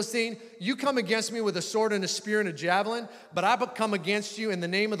the Philistine, you come against me with a sword and a spear and a javelin, but I come against you in the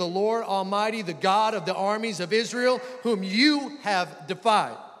name of the Lord Almighty, the God of the armies of Israel, whom you have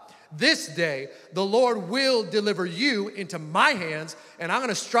defied. This day, the Lord will deliver you into my hands, and I'm going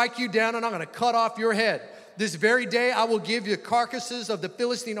to strike you down, and I'm going to cut off your head. This very day, I will give you the carcasses of the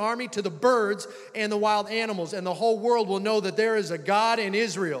Philistine army to the birds and the wild animals, and the whole world will know that there is a God in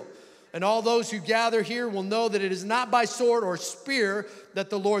Israel. And all those who gather here will know that it is not by sword or spear that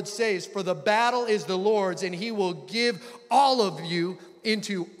the Lord saves, for the battle is the Lord's, and he will give all of you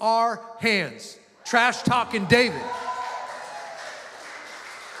into our hands. Trash talking David.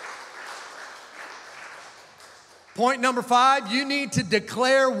 Point number 5, you need to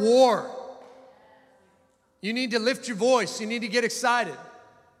declare war. You need to lift your voice. You need to get excited.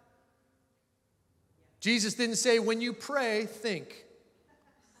 Jesus didn't say, when you pray, think.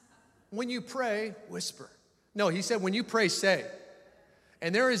 When you pray, whisper. No, he said, when you pray, say.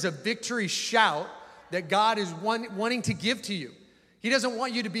 And there is a victory shout that God is wanting to give to you. He doesn't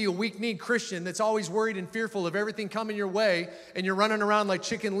want you to be a weak-kneed Christian that's always worried and fearful of everything coming your way, and you're running around like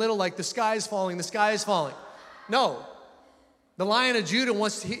Chicken Little, like the sky is falling, the sky is falling. No. The Lion of Judah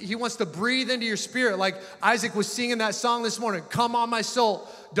wants to breathe into your spirit, like Isaac was singing that song this morning. Come on, my soul.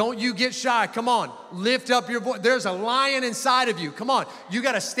 Don't you get shy. Come on. Lift up your voice. There's a lion inside of you. Come on. You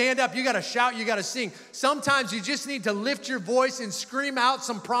got to stand up. You got to shout. You got to sing. Sometimes you just need to lift your voice and scream out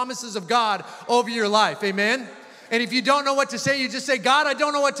some promises of God over your life. Amen? And if you don't know what to say, you just say, God, I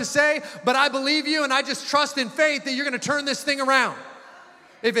don't know what to say, but I believe you, and I just trust in faith that you're going to turn this thing around.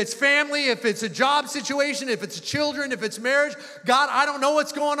 If it's family, if it's a job situation, if it's children, if it's marriage, God, I don't know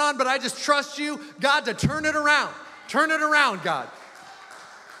what's going on, but I just trust you, God, to turn it around. Turn it around, God.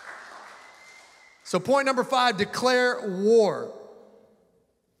 So point number 5, declare war.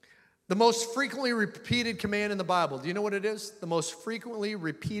 The most frequently repeated command in the Bible. Do you know what it is? The most frequently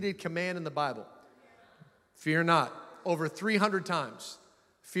repeated command in the Bible. Fear not. Over 300 times.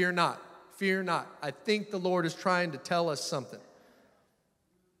 Fear not. Fear not. I think the Lord is trying to tell us something.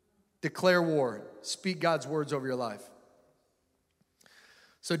 Declare war. Speak God's words over your life.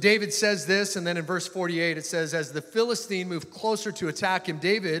 So David says this, and then in verse 48 it says, as the Philistine moved closer to attack him,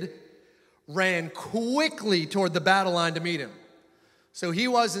 David ran quickly toward the battle line to meet him. So he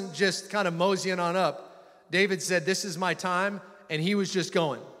wasn't just kind of moseying on up. David said, this is my time, and he was just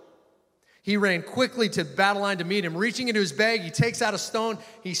going. He ran quickly to the battle line to meet him. Reaching into his bag, he takes out a stone.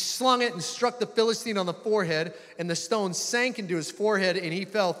 He slung it and struck the Philistine on the forehead, and the stone sank into his forehead, and he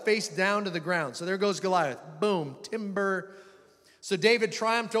fell face down to the ground. So there goes Goliath. Boom, timber. So David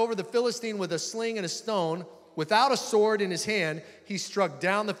triumphed over the Philistine with a sling and a stone. Without a sword in his hand, he struck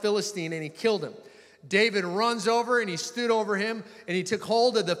down the Philistine, and he killed him. David runs over, and he stood over him, and he took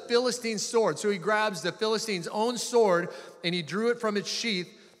hold of the Philistine's sword. So he grabs the Philistine's own sword, and he drew it from its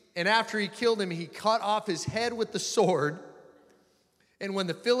sheath. And after he killed him, he cut off his head with the sword. And when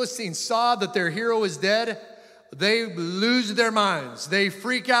the Philistines saw that their hero is dead, they lose their minds. They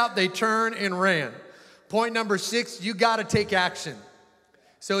freak out, they turn and ran. Point number 6, you got to take action.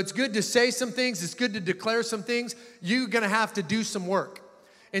 So it's good to say some things. It's good to declare some things. You're going to have to do some work.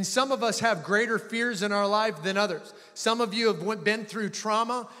 And some of us have greater fears in our life than others. Some of you have been through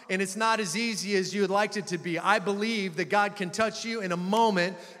trauma, and it's not as easy as you would like it to be. I believe that God can touch you in a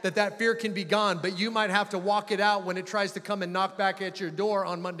moment, that fear can be gone, but you might have to walk it out when it tries to come and knock back at your door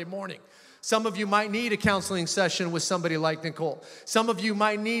on Monday morning. Some of you might need a counseling session with somebody like Nicole. Some of you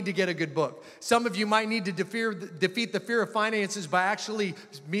might need to get a good book. Some of you might need to defeat the fear of finances by actually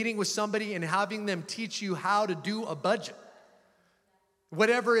meeting with somebody and having them teach you how to do a budget.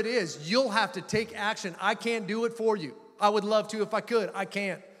 Whatever it is, you'll have to take action. I can't do it for you. I would love to if I could. I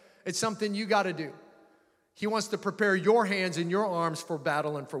can't. It's something you got to do. He wants to prepare your hands and your arms for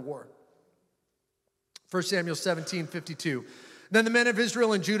battle and for war. 1 Samuel 17:52. Then the men of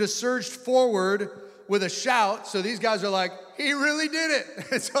Israel and Judah surged forward with a shout. So these guys are like, he really did it.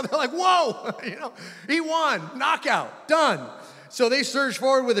 And so they're like, whoa, he won, knockout, done. So they surged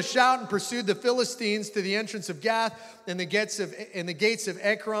forward with a shout and pursued the Philistines to the entrance of Gath and the gates of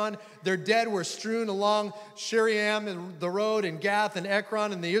Ekron. Their dead were strewn along Sheriam and the road in Gath and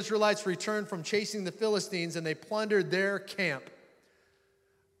Ekron, and the Israelites returned from chasing the Philistines, and they plundered their camp.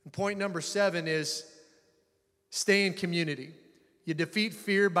 And point number 7 is stay in community. You defeat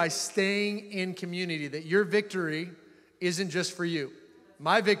fear by staying in community, that your victory isn't just for you.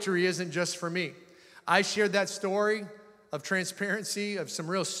 My victory isn't just for me. I shared that story of transparency, of some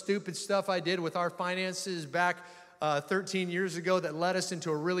real stupid stuff I did with our finances back 13 years ago that led us into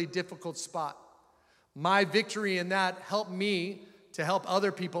a really difficult spot. My victory in that helped me to help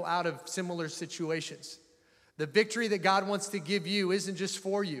other people out of similar situations. The victory that God wants to give you isn't just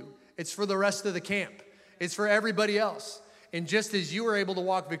for you. It's for the rest of the camp. It's for everybody else. And just as you were able to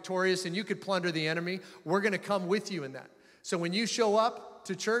walk victorious and you could plunder the enemy, we're going to come with you in that. So when you show up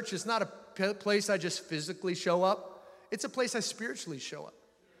to church, it's not a place I just physically show up. It's a place I spiritually show up.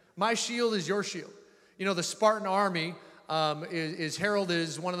 My shield is your shield. You know, the Spartan army is heralded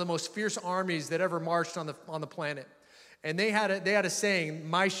as one of the most fierce armies that ever marched on the planet. And they had a saying,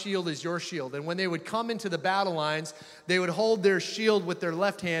 my shield is your shield. And when they would come into the battle lines, they would hold their shield with their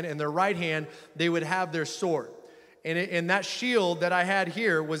left hand, and their right hand, they would have their sword. And that shield that I had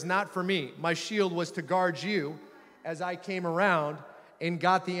here was not for me. My shield was to guard you as I came around and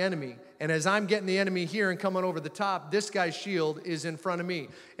got the enemy. And as I'm getting the enemy here and coming over the top, this guy's shield is in front of me.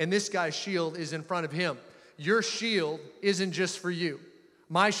 And this guy's shield is in front of him. Your shield isn't just for you.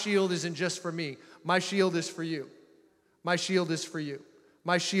 My shield isn't just for me. My shield is for you. My shield is for you.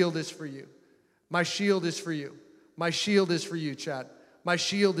 My shield is for you. My shield is for you. My shield is for you, Chad. My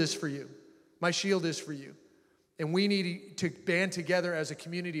shield is for you. My shield is for you. And we need to band together as a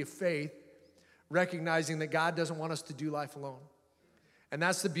community of faith, recognizing that God doesn't want us to do life alone. And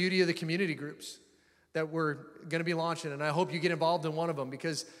that's the beauty of the community groups that we're going to be launching. And I hope you get involved in one of them,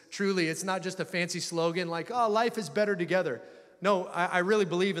 because truly it's not just a fancy slogan like, oh, life is better together. No, I really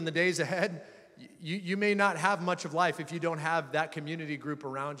believe in the days ahead, you may not have much of life if you don't have that community group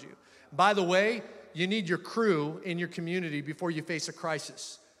around you. By the way, you need your crew in your community before you face a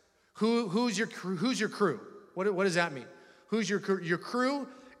crisis. Who's your crew? What does that mean? Who's your crew? Your crew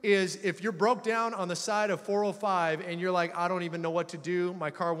is if you're broke down on the side of 405 and you're like, I don't even know what to do, my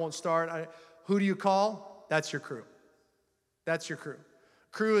car won't start. Who do you call? That's your crew. That's your crew.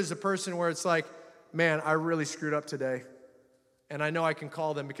 Crew is a person where it's like, man, I really screwed up today. And I know I can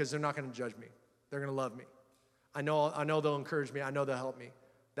call them because they're not going to judge me. They're going to love me. I know they'll encourage me. I know they'll help me.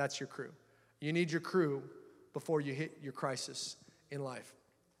 That's your crew. You need your crew before you hit your crisis in life.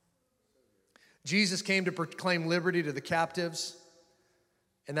 Jesus came to proclaim liberty to the captives,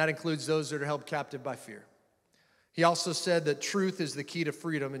 and that includes those that are held captive by fear. He also said that truth is the key to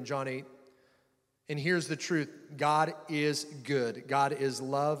freedom in John 8. And here's the truth. God is good. God is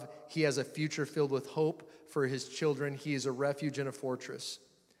love. He has a future filled with hope for his children. He is a refuge and a fortress.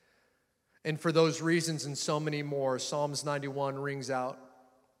 And for those reasons and so many more, Psalms 91 rings out.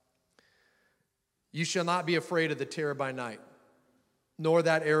 You shall not be afraid of the terror by night, nor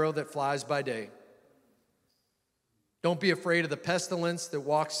that arrow that flies by day. Don't be afraid of the pestilence that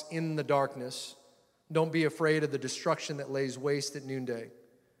walks in the darkness. Don't be afraid of the destruction that lays waste at noonday.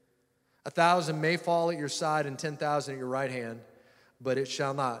 1,000 may fall at your side and 10,000 at your right hand, but it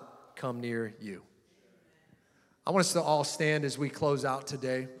shall not come near you. I want us to all stand as we close out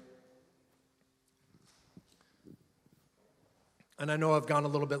today. And I know I've gone a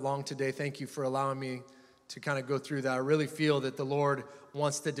little bit long today. Thank you for allowing me to kind of go through that. I really feel that the Lord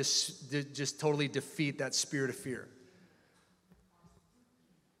wants to just totally defeat that spirit of fear.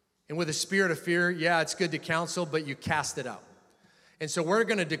 And with a spirit of fear, yeah, it's good to counsel, but you cast it out. And so we're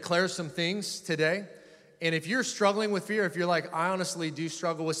going to declare some things today. And if you're struggling with fear, if you're like, I honestly do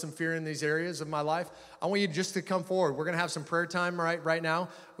struggle with some fear in these areas of my life, I want you just to come forward. We're going to have some prayer time right now.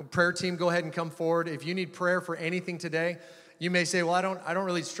 Prayer team, go ahead and come forward. If you need prayer for anything today, you may say, well, I don't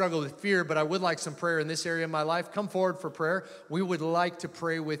really struggle with fear, but I would like some prayer in this area of my life. Come forward for prayer. We would like to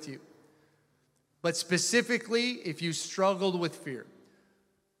pray with you. But specifically, if you struggled with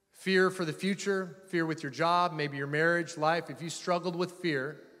fear for the future, fear with your job, maybe your marriage, life, if you struggled with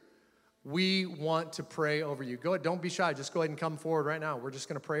fear, we want to pray over you. Go ahead, don't be shy. Just go ahead and come forward right now. We're just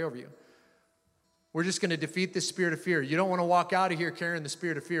going to pray over you. We're just going to defeat the spirit of fear. You don't want to walk out of here carrying the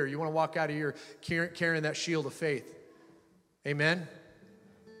spirit of fear. You want to walk out of here carrying that shield of faith. Amen?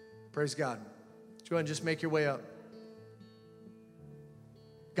 Praise God. Go ahead and just make your way up.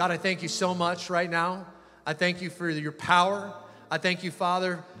 God, I thank you so much right now. I thank you for your power. I thank you,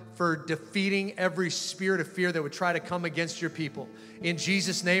 Father, for defeating every spirit of fear that would try to come against your people. In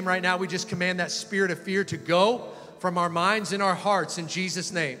Jesus' name right now, we just command that spirit of fear to go from our minds and our hearts in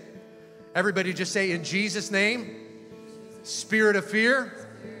Jesus' name. Everybody just say, in Jesus' name, spirit of fear,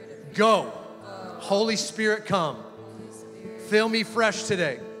 go. Holy Spirit, come. Fill me fresh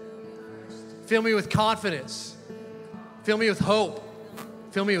today. Fill me with confidence. Fill me with hope.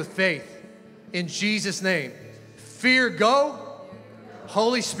 Fill me with faith. In Jesus' name. Fear, go.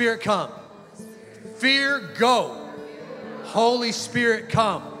 Holy Spirit, come. Fear, go. Holy Spirit,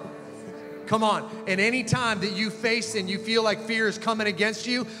 come. Come on. And any time that you face and you feel like fear is coming against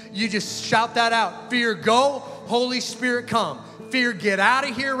you, you just shout that out. Fear, go. Holy Spirit, come. Fear, get out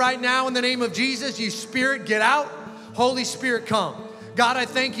of here right now in the name of Jesus. You spirit, get out. Holy Spirit, come. God, I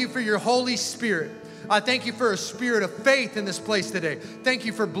thank you for your Holy Spirit. I thank you for a spirit of faith in this place today. Thank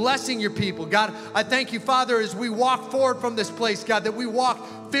you for blessing your people. God, I thank you, Father, as we walk forward from this place, God, that we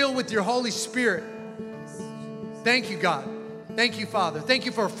walk filled with your Holy Spirit. Thank you, God. Thank you, Father. Thank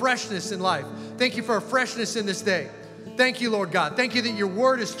you for a freshness in life. Thank you for a freshness in this day. Thank you, Lord God. Thank you that your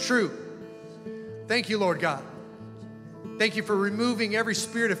word is true. Thank you, Lord God. Thank you for removing every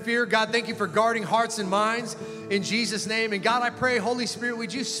spirit of fear. God, thank you for guarding hearts and minds in Jesus' name. And God, I pray, Holy Spirit,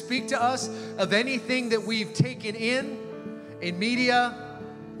 would you speak to us of anything that we've taken in media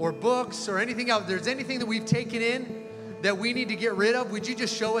or books or anything else. If there's anything that we've taken in that we need to get rid of, would you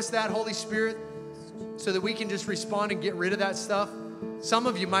just show us that, Holy Spirit, so that we can just respond and get rid of that stuff? Some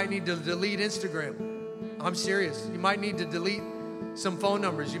of you might need to delete Instagram. I'm serious. You might need to delete some phone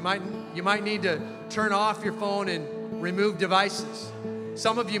numbers. You might need to turn off your phone and remove devices.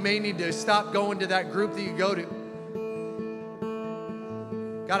 Some of you may need to stop going to that group that you go to.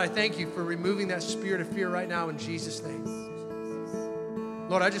 God, I thank you for removing that spirit of fear right now in Jesus' name.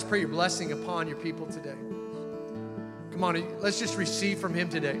 Lord, I just pray your blessing upon your people today. Come on, let's just receive from him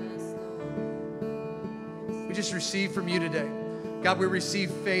today. We just receive from you today. God, we receive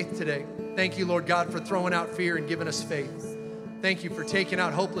faith today. Thank you, Lord God, for throwing out fear and giving us faith. Thank you for taking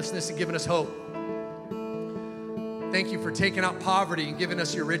out hopelessness and giving us hope. Thank you for taking out poverty and giving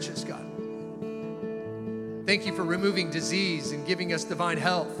us your riches, God. Thank you for removing disease and giving us divine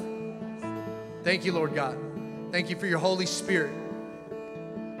health. Thank you, Lord God. Thank you for your Holy Spirit.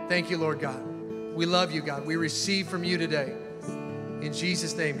 Thank you, Lord God. We love you, God. We receive from you today. In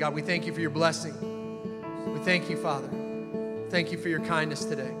Jesus' name, God, we thank you for your blessing. We thank you, Father. Thank you for your kindness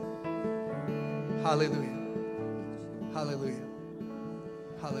today. Hallelujah. Hallelujah.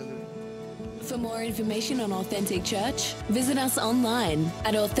 Hallelujah. For more information on Authentic Church, visit us online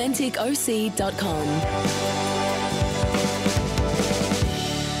at AuthenticOC.com.